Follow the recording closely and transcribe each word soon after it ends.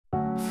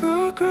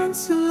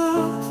fragrance of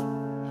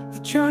love, the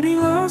journey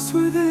lost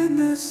within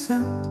the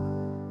scent.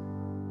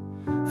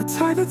 A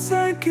tide that's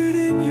anchored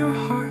in your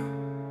heart,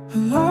 a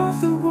love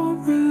that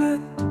won't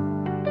relent.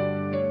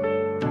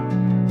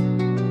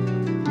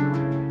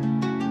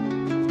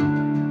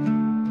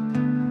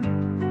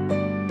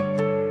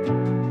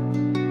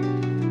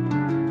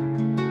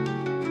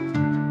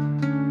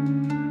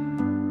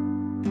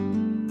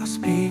 I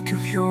speak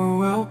of your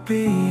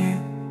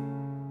well-being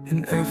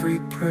in every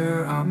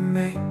prayer I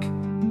make.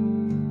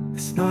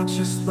 It's not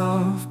just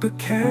love but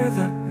care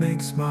that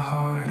makes my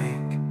heart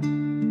ache.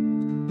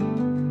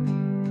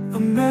 A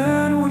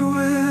man would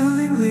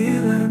willingly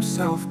let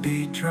himself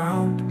be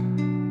drowned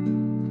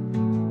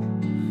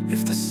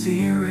if the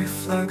sea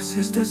reflects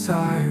his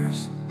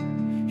desires.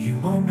 He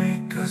won't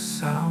make a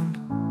sound.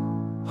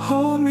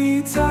 Hold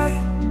me tight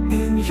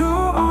in your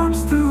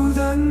arms through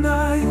the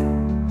night.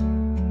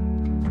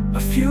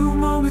 A few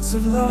moments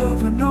of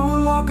love are no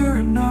longer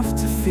enough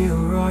to feel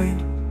right.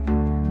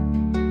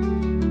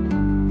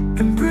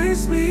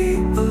 Embrace me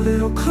a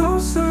little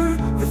closer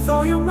with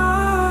all your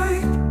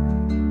might.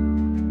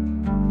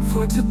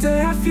 For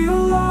today I feel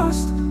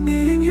lost,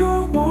 needing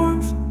your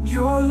warmth,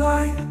 your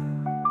light.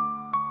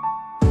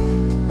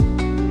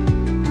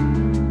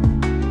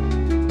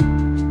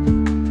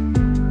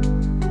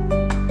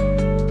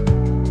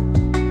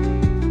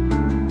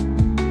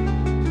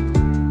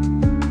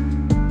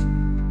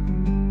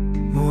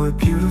 More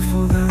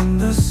beautiful than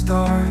the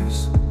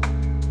stars,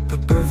 the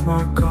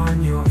birthmark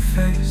on your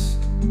face.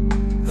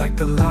 Like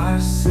the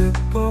last sip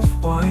of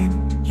wine,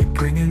 you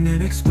bring an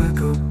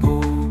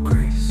inexplicable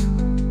grace.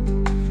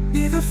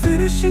 Neither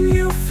finishing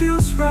you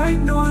feels right,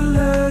 nor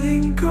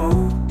letting go.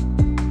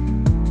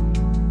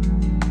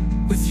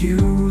 With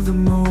you the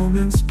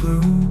moments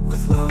bloom,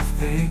 with love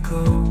they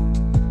glow.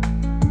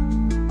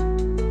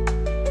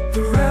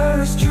 The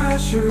rarest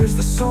treasure is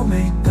the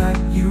soulmate that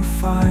you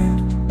find,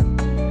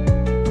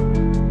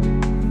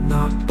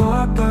 not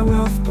bought by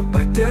wealth but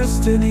by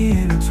destiny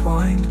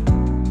intertwined.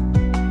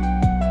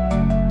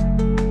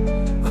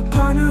 A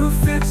partner who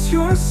fits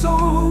your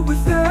soul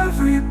with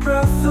every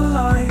breath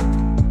aligned.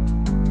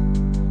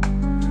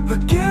 A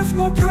gift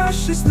more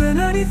precious than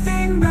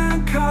anything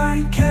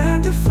mankind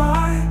can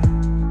define.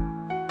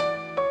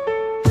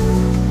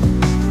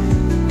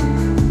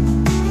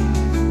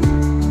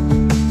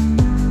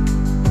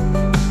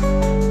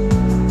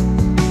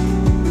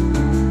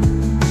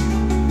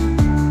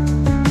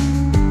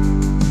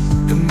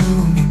 The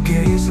moon you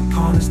gaze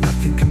upon is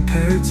nothing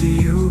compared to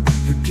you.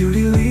 Your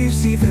beauty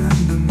leaves even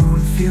the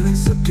moon feeling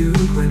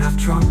subdued. When I've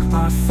drunk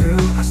my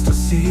fill, I still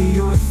see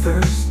your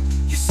thirst.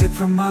 You sip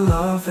from my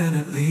love and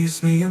it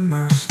leaves me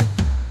immersed.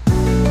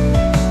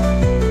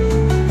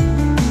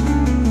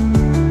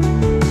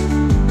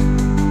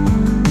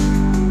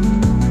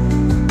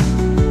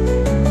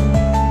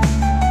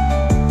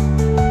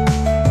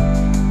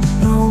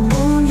 No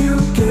moon you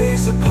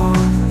gaze upon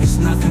is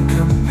nothing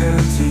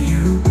compared to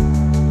you.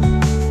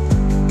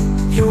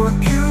 Your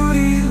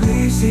beauty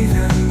leaves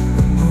even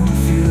the moon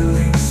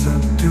feeling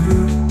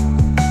subdued.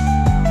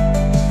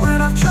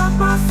 When I've drunk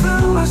my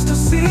fill, I still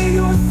see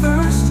your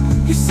thirst.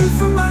 You sip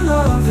from my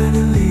love and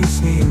it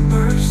leaves me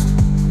immersed.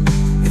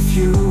 If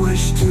you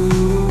wish to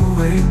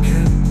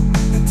awaken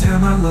and tear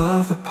my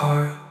love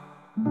apart,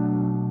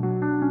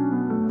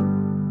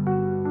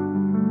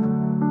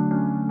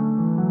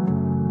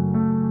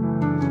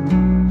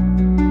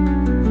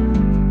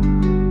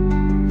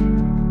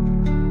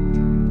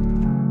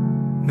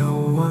 no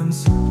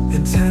one's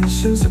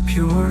intentions are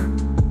pure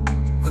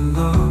when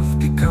love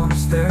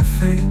becomes their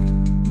fate.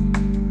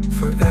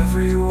 For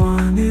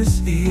everyone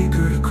is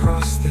eager to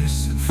cross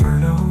this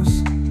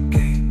inferno's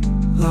gate.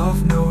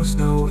 Love knows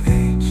no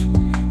age,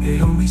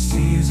 it only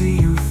sees a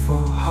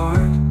youthful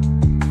heart.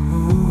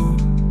 Ooh.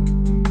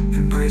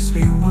 Embrace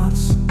me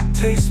once,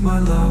 taste my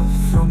love,